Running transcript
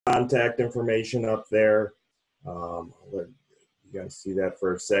contact information up there. Let you guys see that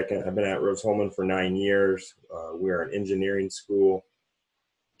for a second. I've been at Rose-Hulman for 9 years. We're an engineering school.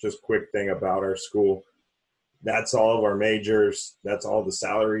 Just quick thing about our school. That's all of our majors. That's all the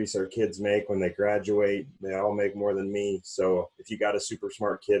salaries our kids make when they graduate. They all make more than me. So if you got a super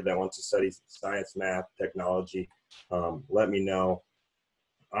smart kid that wants to study science, math, technology, let me know.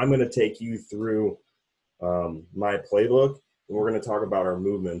 I'm going to take you through my playbook, and we're going to talk about our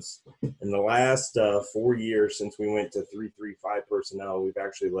movements. In the last 4 years since we went to 3-3-5 personnel, we've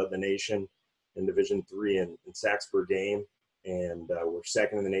actually led the nation in Division III in sacks per game, and we're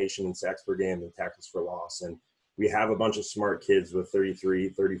second in the nation in sacks per game and tackles for loss. And we have a bunch of smart kids with 33,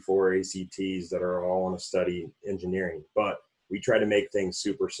 34 ACTs that are all want to study engineering, but we try to make things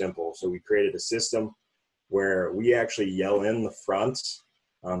super simple. So we created a system where we actually yell in the fronts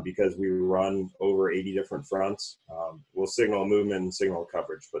because we run over 80 different fronts. We'll signal movement and signal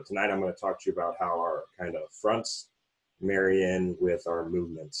coverage, but tonight I'm going to talk to you about how our kind of fronts marry in with our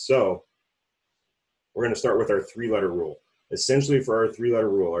movements. So we're going to start with our 3-letter rule. Essentially, for our 3-letter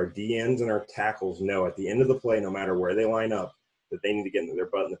rule, our DNs and our tackles know at the end of the play, no matter where they line up, that they need to get into their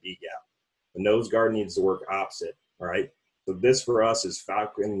butt in the B gap. The nose guard needs to work opposite, all right? So this for us is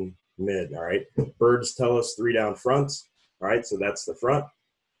falcon mid, all right? Birds tell us 3 down fronts, all right? So that's the front.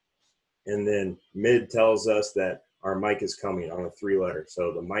 And then mid tells us that our mic is coming on a 3-letter.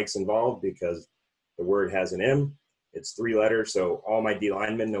 So the mic's involved because the word has an M. It's 3 letters, so all my D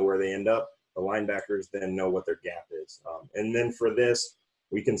linemen know where they end up. The linebackers then know what their gap is. And then for this,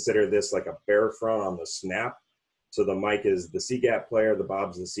 we consider this like a bear front on the snap. So the mic is the C-gap player, the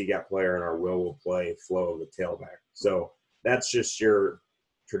Bob's the C-gap player, and our will play flow of the tailback. So that's just your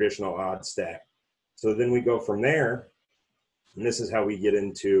traditional odd stack. So then we go from there, and this is how we get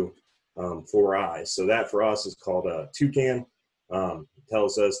into 4 eyes. So that for us is called a toucan.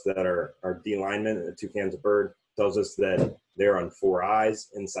 Tells us that our D lineman, a toucan's a bird, tells us that they're on 4 eyes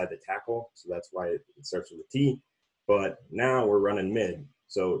inside the tackle. So that's why it starts with a T. But now we're running mid.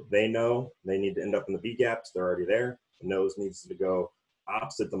 So they know they need to end up in the B gaps. They're already there. The nose needs to go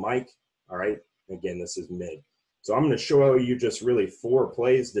opposite the mic. All right. Again, this is mid. So I'm going to show you just really 4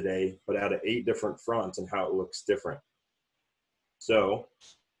 plays today, but out of 8 different fronts and how it looks different. So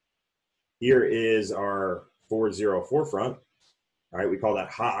here is our 4-0-4 front. All right. We call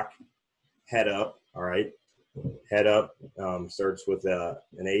that hawk, head up. All right. Head up starts with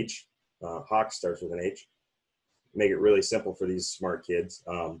an H. Hawk starts with an H. Make it really simple for these smart kids.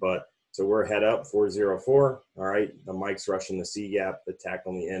 But so we're head up, 4-0-4. All right. The mic's rushing the C gap, the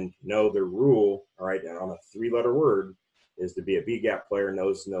tackle on the end. Know the rule. All right. And on a 3-letter word is to be a B gap player,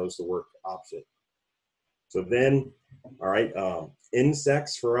 knows to work opposite. So then, all right,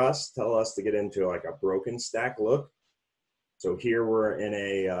 insects for us tell us to get into like a broken stack look. So here we're in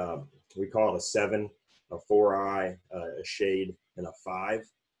a, we call it a 7. A 4-eye, a shade, and a 5.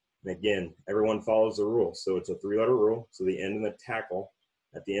 And again, everyone follows the rule. So it's a 3-letter rule. So the end and the tackle,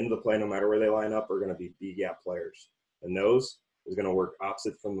 at the end of the play, no matter where they line up, are going to be B-gap players. The nose is going to work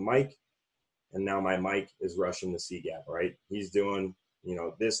opposite from the mic. And now my mic is rushing the C-gap, right? He's doing,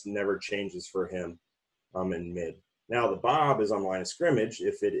 this never changes for him in mid. Now the Bob is on line of scrimmage.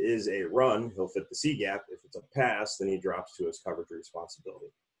 If it is a run, he'll fit the C-gap. If it's a pass, then he drops to his coverage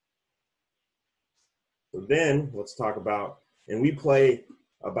responsibility. So then let's talk about, and we play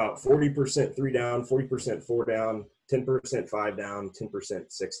about 40% 3 down, 40% 4 down, 10% 5 down, 10%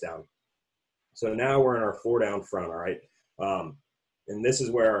 6 down. So now we're in our 4 down front, all right? And this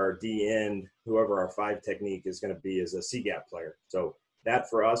is where our D end, whoever our 5 technique is going to be, is a C-gap player. So that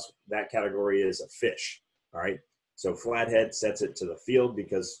for us, that category is a fish, all right? So flathead sets it to the field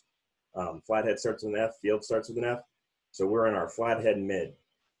because flathead starts with an F, field starts with an F. So we're in our flathead mid.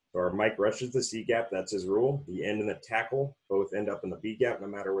 So our mic rushes the C gap, that's his rule. The end and the tackle both end up in the B gap no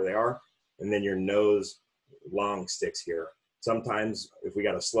matter where they are. And then your nose long sticks here. Sometimes if we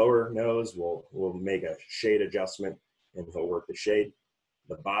got a slower nose, we'll make a shade adjustment and he'll work the shade.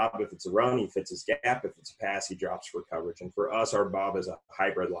 The Bob, if it's a run, he fits his gap. If it's a pass, he drops for coverage. And for us, our Bob is a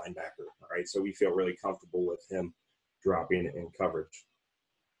hybrid linebacker, all right? So we feel really comfortable with him dropping in coverage.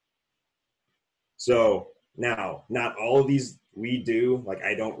 So now, not all of these we do, like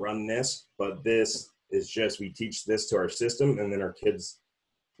I don't run this, but this is just, we teach this to our system and then our kids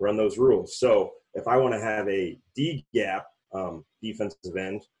run those rules. So if I want to have a D gap defensive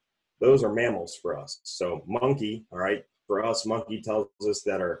end, those are mammals for us. So monkey, all right, for us, monkey tells us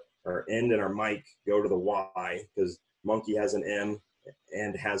that our end and our mic go to the Y because monkey has an M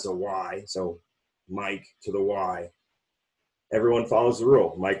and has a Y. So mic to the Y. Everyone follows the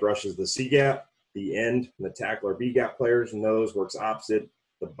rule. Mic rushes the C gap. The end and the tackle are B gap players, and nose works opposite.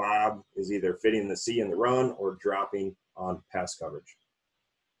 The bob is either fitting the C in the run or dropping on pass coverage.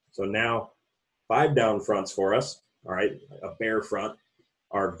 So now 5 down fronts for us, all right, a bare front,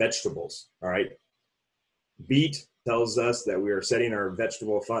 are vegetables, all right. Beat tells us that we are setting our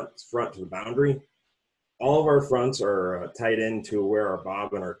vegetable front to the boundary. All of our fronts are tied into where our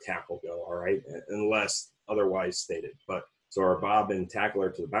bob and our tackle go, all right, unless otherwise stated. But so our bob and tackle are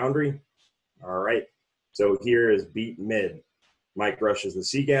to the boundary, all right. So here is beat mid. Mike rushes the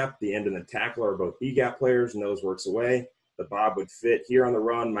C gap. The end and the tackle are both B gap players. Nose works away. The bob would fit here on the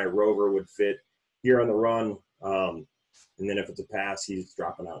run. My rover would fit here on the run. And then if it's a pass, he's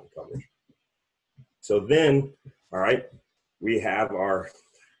dropping out in coverage. So then, all right, we have our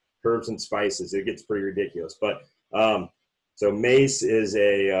herbs and spices. It gets pretty ridiculous. But so mace is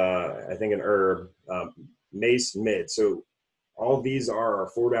I think an herb. Mace mid. So all these are our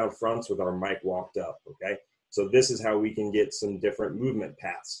 4 down fronts with our mic walked up, okay? So this is how we can get some different movement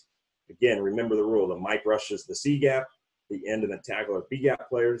paths. Again, remember the rule. The mic rushes the C gap. The end and the tackle are B gap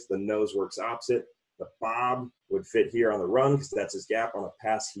players. The nose works opposite. The bob would fit here on the run because that's his gap. On a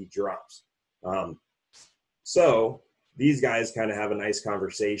pass, he drops. So these guys kind of have a nice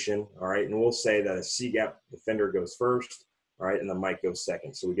conversation, all right? And we'll say that a C gap defender goes first, all right, and the mic goes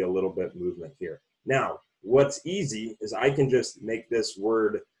second. So we get a little bit of movement here. Now, what's easy is I can just make this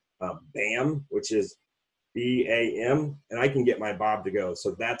word BAM, which is B-A-M, and I can get my bob to go.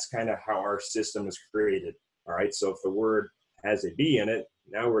 So that's kind of how our system is created, all right? So if the word has a B in it,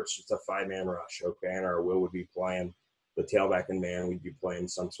 now it's just a 5-man rush, okay? And our will would be playing the tailback and man. We'd be playing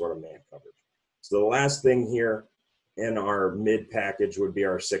some sort of man coverage. So the last thing here in our mid package would be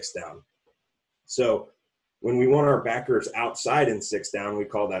our 6 down. So when we want our backers outside in 6 down, we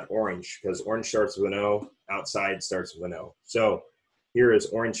call that orange because orange starts with an O, outside starts with an O. So here is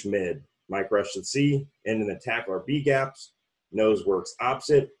orange mid. Mike rush to C, end and the tackle are B gaps. Nose works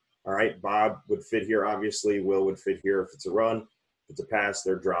opposite. All right, Bob would fit here, obviously. Will would fit here if it's a run. If it's a pass,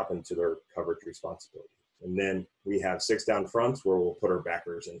 they're dropping to their coverage responsibility. And then we have 6 down fronts where we'll put our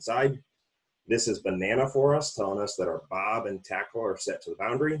backers inside. This is banana for us, telling us that our bob and tackle are set to the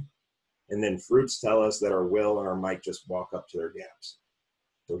boundary. And then fruits tell us that our will and our mic just walk up to their gaps.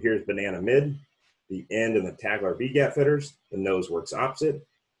 So here's banana mid. The end and the tackle are B gap fitters. The nose works opposite.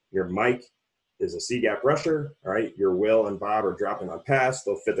 Your mic is a C gap rusher. All right, your will and bob are dropping on pass.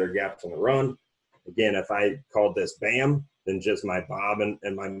 They'll fit their gaps on the run. Again, if I called this BAM, then just my bob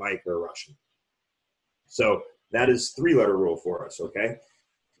and my mic are rushing. So that is 3-letter rule for us, okay?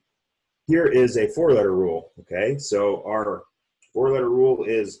 Here is a 4-letter rule, okay? So our 4-letter rule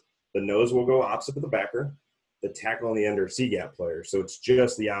is the nose will go opposite of the backer. The tackle and the end are C gap players. So it's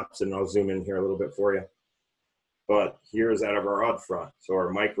just the opposite, and I'll zoom in here a little bit for you. But here's out of our odd front. So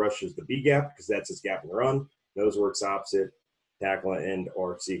our mic rushes the B gap because that's his gap in the run. Nose works opposite, tackle and end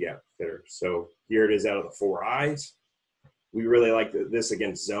or C gap fitter. So here it is out of the 4 eyes. We really like this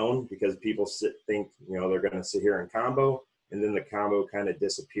against zone because people think, you know, they're going to sit here in combo, and then the combo kind of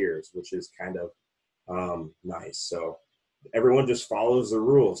disappears, which is kind of nice. So everyone just follows the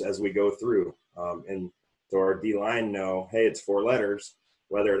rules as we go through. And so our D-line know, hey, it's 4 letters.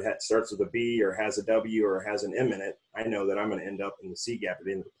 Whether it starts with a B or has a W or has an M in it, I know that I'm going to end up in the C gap at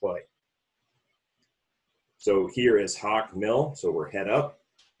the end of the play. So here is Hawk Mill. So we're head up,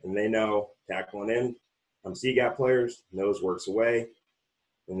 and they know tackle and end. I'm C gap players. Nose works away,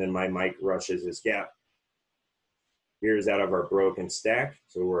 and then my mic rushes his gap. Here's out of our broken stack.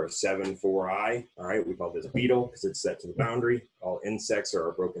 So we're a 7-4-I. All right, we call this beetle because it's set to the boundary. All insects are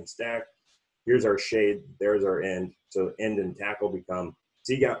our broken stack. Here's our shade. There's our end. So end and tackle become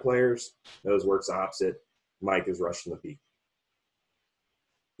C gap players. Nose works opposite. Mike is rushing the B.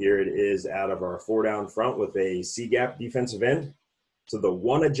 Here it is out of our 4 down front with a C gap defensive end. So the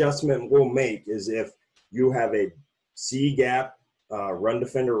one adjustment we'll make is if you have a C gap run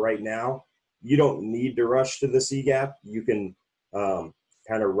defender right now, you don't need to rush to the C gap. You can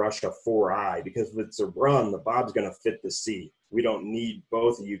kind of rush a 4-I because if it's a run, the bob's going to fit the C. We don't need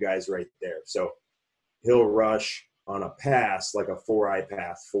both of you guys right there. So he'll rush on a pass like a 4-I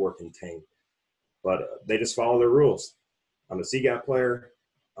pass, 4 contained. But they just follow their rules. I'm a C gap player.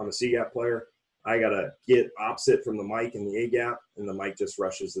 I'm a C gap player. I got to get opposite from the mic in the A gap, and the mic just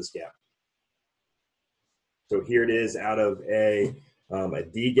rushes this gap. So here it is out of a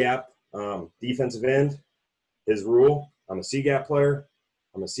D gap defensive end. His rule, I'm a C gap player.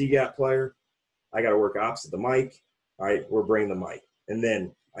 I'm a C gap player. I got to work opposite the mic. All right, we're bringing the mic. And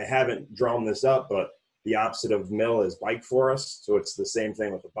then I haven't drawn this up, but the opposite of mill is bike for us. So it's the same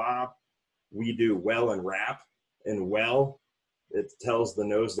thing with the bob. We do well and wrap. And well, it tells the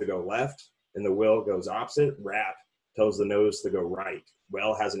nose to go left, and the will goes opposite, wrap. tells the nose to go right.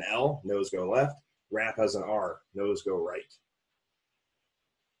 Well has an L, nose go left. Wrap has an R, nose go right.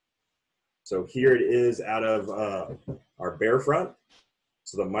 So here it is out of our bear front.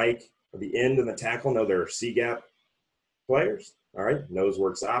 So the mic, the end and the tackle know they're C-gap players. All right, nose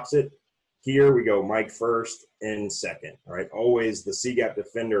works opposite. Here we go mic first and second. All right, always the C-gap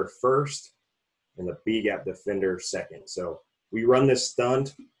defender first and the B-gap defender second. So we run this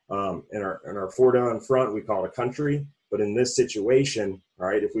stunt in our 4-down front, we call it a country. But in this situation, all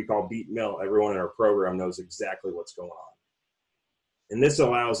right, if we call beat mill, everyone in our program knows exactly what's going on. And this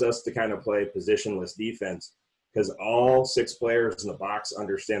allows us to kind of play positionless defense because all 6 players in the box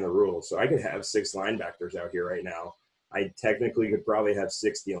understand the rules. So I could have 6 linebackers out here right now. I technically could probably have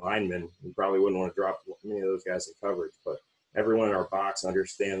 60 linemen. We probably wouldn't want to drop many of those guys in coverage, but everyone in our box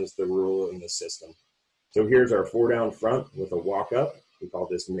understands the rule and the system. So here's our 4-down front with a walk up. We call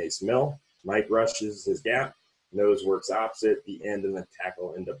this Mace Mill. Mike rushes his gap. Nose works opposite. The end and the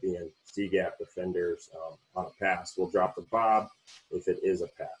tackle end up being C-gap defenders on a pass. We'll drop the bob if it is a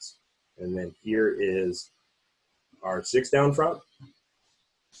pass. And then here is our 6-down front.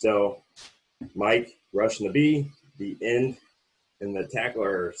 So Mike rushing the B, the end and the tackle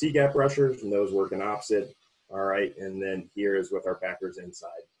are C-gap rushers, and those working opposite. All right, and then here is with our backers inside.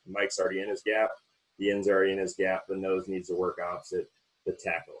 Mike's already in his gap. The end's already in his gap. The nose needs to work opposite the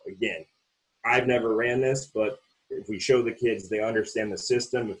tackle. Again, I've never ran this, but if we show the kids they understand the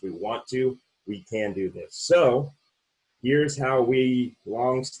system, if we want to, we can do this. So here's how we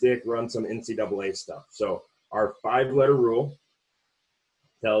long stick run some NCAA stuff. So our 5-letter rule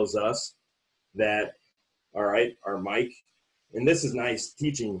tells us that, all right, our mic, and this is nice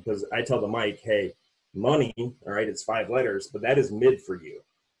teaching because I tell the mic, hey, money, all right, it's 5 letters, but that is mid for you.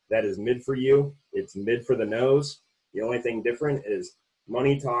 That is mid for you. It's mid for the nose. The only thing different is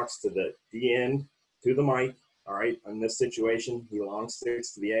money talks to the D end, to the mic. All right, in this situation, he long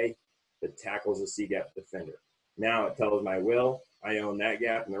sticks to the A. The tackle's a C-gap defender. Now it tells my Will, I own that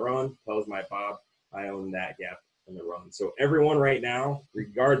gap in the run. Tells my Bob, I own that gap in the run. So everyone right now,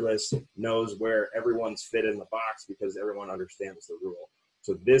 regardless, knows where everyone's fit in the box because everyone understands the rule.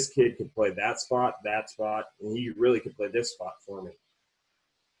 So this kid could play that spot, and he really could play this spot for me.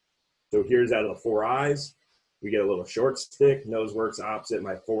 So here's out of the 4 eyes. We get a little short stick. Nose works opposite.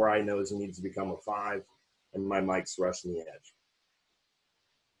 My 4-eye knows he needs to become a 5, and my mic's rushing the edge.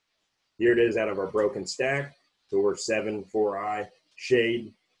 Here it is out of our broken stack. So we're 7, 4-eye,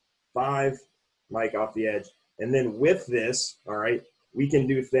 shade, 5, mic off the edge. And then with this, all right, we can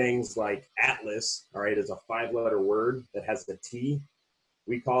do things like Atlas, all right, is a 5-letter word that has the T.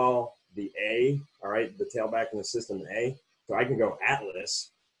 We call the A, all right, the tailback in the system an A. So I can go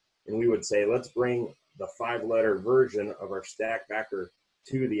Atlas, and we would say, let's bring the 5-letter version of our stack backer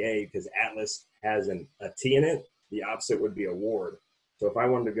to the A because Atlas has a T in it. The opposite would be award. So if I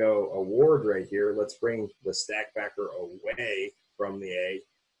wanted to go award right here, let's bring the stack backer away from the A.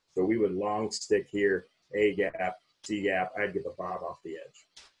 So we would long stick here, A gap, C gap. I'd get the Bob off the edge.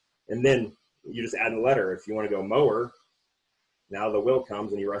 And then you just add a letter. If you want to go mower, now the Will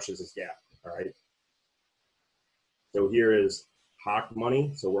comes and he rushes his gap. All right. So here is Hawk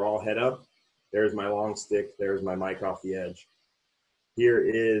money. So we're all head up. There's my long stick. There's my mic off the edge. Here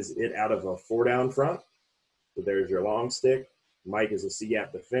is it out of a 4-down front. So there's your long stick. Mike is a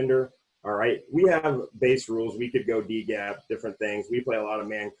C-gap defender. All right. We have base rules. We could go D-gap, different things. We play a lot of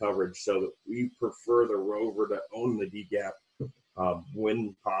man coverage, so that we prefer the rover to own the D-gap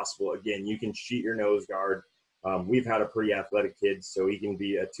when possible. Again, you can cheat your nose guard. We've had a pretty athletic kid, so he can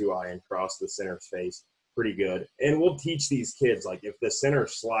be a 2-eye and cross the center's face pretty good. And we'll teach these kids, like if the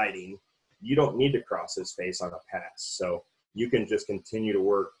center's sliding, you don't need to cross his face on a pass. So you can just continue to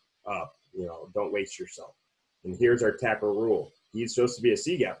work up, don't waste yourself. And here's our tackle rule. He's supposed to be a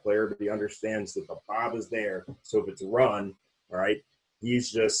C-gap player, but he understands that the Bob is there. So if it's run, all right, he's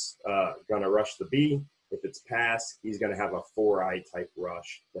just going to rush the B. If it's pass, he's going to have a 4-eye type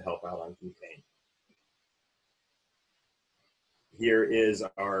rush to help out on contain. Here is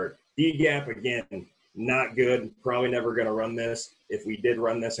our D-gap. Again, not good. Probably never going to run this. If we did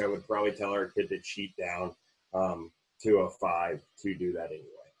run this, I would probably tell our kid to cheat down to a 5 to do that anyway.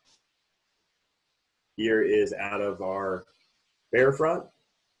 Here is out of our bear front.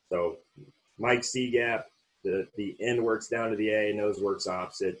 So Mike C-gap, the end works down to the A, nose works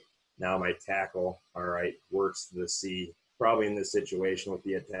opposite. Now my tackle, all right, works to the C. Probably in this situation with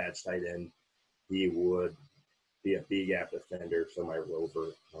the attached tight end, he would be a B-gap defender, so my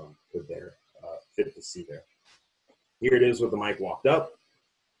rover could fit the C there. Here it is with the mic walked up.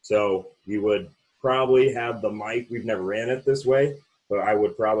 So you would probably have the mic, we've never ran it this way, but I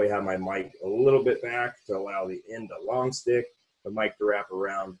would probably have my mic a little bit back to allow the end to long stick, the mic to wrap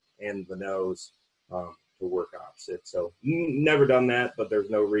around, and the nose to work opposite. So never done that, but there's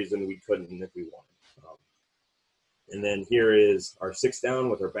no reason we couldn't if we wanted. And then here is our 6 down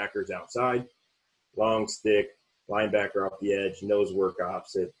with our backers outside, long stick, linebacker off the edge, nose work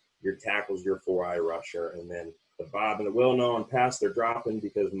opposite. Your tackle's your 4-eye rusher, and then the Bob and the Will know on pass they're dropping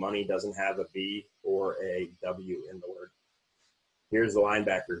because money doesn't have a B or a W in the word. Here's the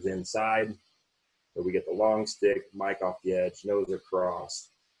linebackers inside. So we get the long stick, mic off the edge, nose across.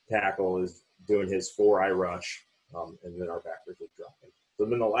 Tackle is doing his 4-eye rush, and then our backers are dropping. So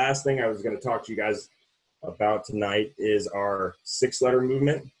then the last thing I was going to talk to you guys about tonight is our 6-letter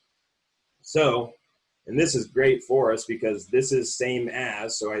movement. So, and this is great for us because this is same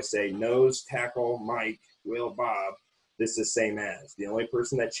as, so I say nose, tackle, mic, Will, Bob. This is same as. The only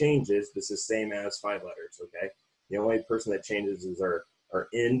person that changes, this is same as 5 letters, okay? The only person that changes is our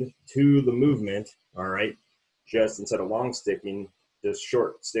end to the movement, all right? Just instead of long sticking, just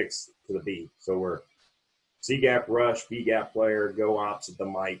short sticks to the B. So we're C-gap rush, B-gap player, go opposite the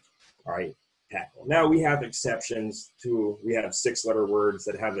mic, all right, tackle. Now we have exceptions to, we have 6-letter words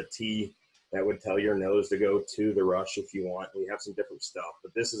that have a T that would tell your nose to go to the rush if you want. We have some different stuff,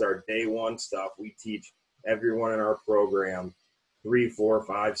 but this is our day 1 stuff. We teach everyone in our program 3, 4,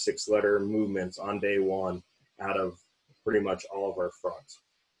 5, 6-letter movements on day 1 out of pretty much all of our fronts.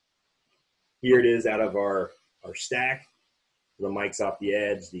 Here it is out of our stack. The mic's off the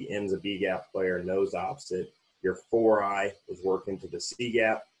edge, the end's a B-gap player, nose opposite. Your 4-eye is working to the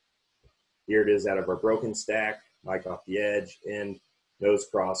C-gap. Here it is out of our broken stack, mic off the edge, end, nose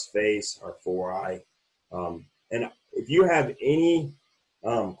cross face, our 4-eye. And if you have any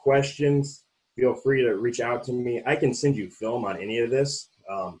questions, feel free to reach out to me. I can send you film on any of this.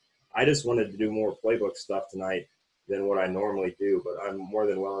 I just wanted to do more playbook stuff tonight than what I normally do, but I'm more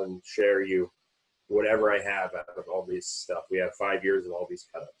than willing to share you whatever I have out of all this stuff. We have 5 years of all these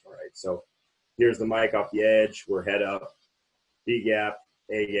cutups, all right? So here's the mic off the edge. We're head up, B-gap,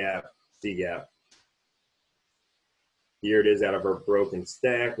 A-gap, C-gap. Here it is out of our broken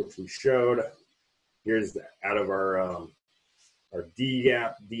stack, which we showed. Here's out of our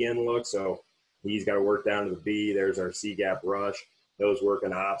D-gap, DN look. So he's got to work down to the B. There's our C-gap rush. Those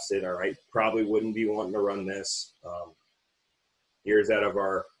working opposite, all right? Probably wouldn't be wanting to run this. Here's out of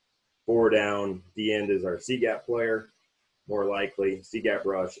our 4 down. D-end is our C-gap player, more likely. C-gap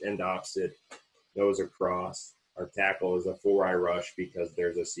rush, end opposite, nose across. Our tackle is a 4-eye rush because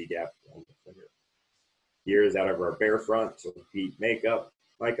there's a C-gap on the finger. Here's out of our bear front, so repeat makeup,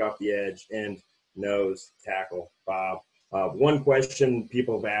 mic off the edge, end, nose, tackle, Bob. One question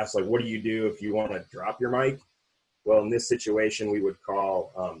people have asked, like, what do you do if you want to drop your mic? Well, in this situation, we would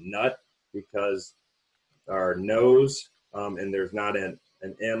call nut because our nose, and there's not an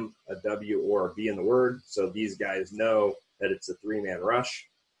M, a W, or a B in the word, so these guys know that it's a 3-man rush.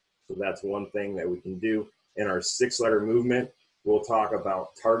 So that's one thing that we can do. In our 6-letter movement, we'll talk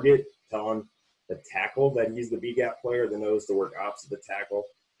about target, telling the tackle that he's the B-gap player, the nose to work opposite the tackle,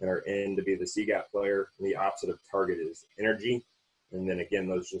 and our end to be the C-gap player. And the opposite of target is energy. And then again,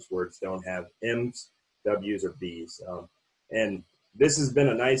 those just words don't have M's, W's, or B's. And this has been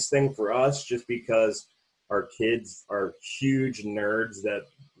a nice thing for us just because our kids are huge nerds that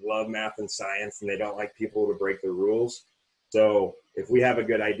love math and science, and they don't like people to break the rules. So if we have a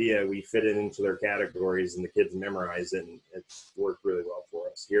good idea, we fit it into their categories, and the kids memorize it, and it's worked really well for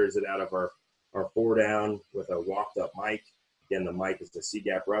us. Here's it out of our 4 down with a walked up mic. Again, the mic is the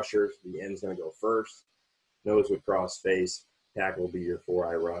C-gap rusher. The end's going to go first. Nose would cross face. Tackle will be your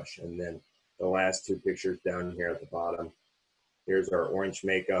 4-eye rush. And then the last 2 pictures down here at the bottom. Here's our orange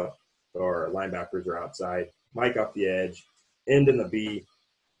makeup. So our linebackers are outside. Mic off the edge. End in the B.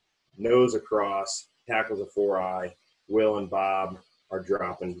 Nose across. Tackle's a 4-eye. Will and Bob are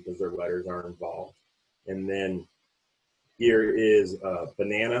dropping because their letters aren't involved. And then here is a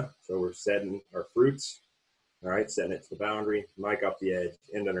banana. So we're setting our fruits. All right, setting it to the boundary. Mic off the edge,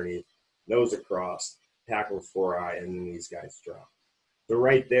 end underneath, nose across, tackle 4-eye, and then these guys drop. So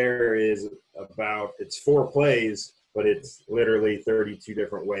right there is about, it's 4 plays, but it's literally 32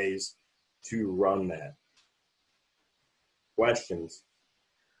 different ways to run that. Questions?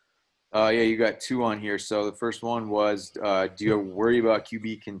 Yeah, you got 2 on here. So the first one was, do you worry about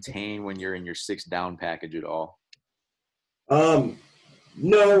QB contain when you're in your 6 down package at all? No,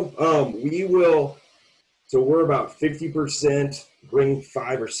 we will. So we're about 50% bring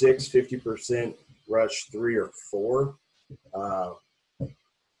 5 or 6, 50% rush 3 or 4.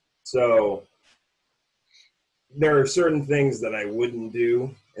 So there are certain things that I wouldn't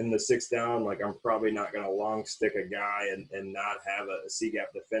do in the 6 down. Like I'm probably not going to long stick a guy and not have a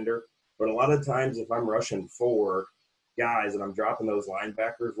C-gap defender. But a lot of times if I'm rushing 4 guys and I'm dropping those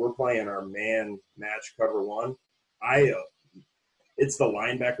linebackers, we're playing our man match cover 1. It's the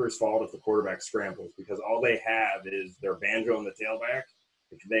linebacker's fault if the quarterback scrambles because all they have is their banjo and the tailback.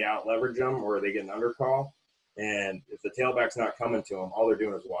 If they out-leverage them or they get an undercall, and if the tailback's not coming to them, all they're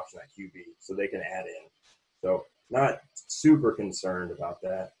doing is watching that QB so they can add in. So not super concerned about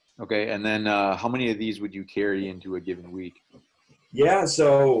that. Okay, and then how many of these would you carry into a given week? Yeah,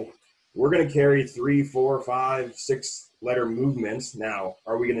 so we're going to carry 3, 4, 5, 6-letter movements. Now,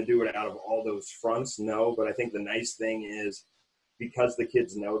 are we going to do it out of all those fronts? No, but I think the nice thing is because the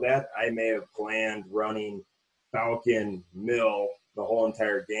kids know that, I may have planned running Falcon, Mill the whole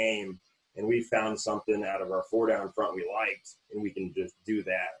entire game, and we found something out of our 4-down front we liked, and we can just do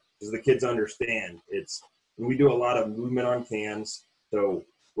that. Because the kids understand. We do a lot of movement on cans, so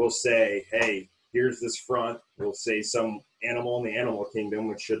we'll say, hey, here's this front. We'll say some animal in the animal kingdom,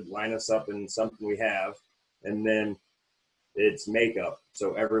 which should line us up in something we have, and then it's makeup,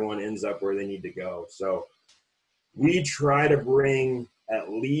 so everyone ends up where they need to go. So we try to bring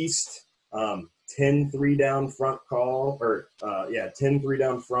at least 10 3-down front call, or 10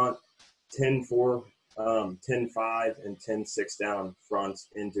 3-down front, 10 4, 10 5, and 10 6-down fronts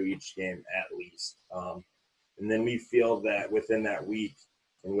into each game at least. And then we feel that within that week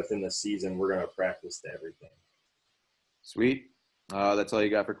and within the season, we're going to practice to everything. Sweet. That's all you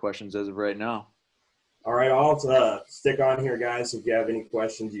got for questions as of right now. All right, I'll stick on here, guys. If you have any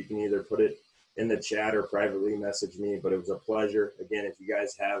questions, you can either put it in the chat or privately message me. But it was a pleasure. Again, if you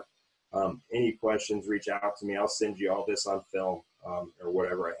guys have any questions, reach out to me. I'll send you all this on film or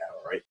whatever I have. All right.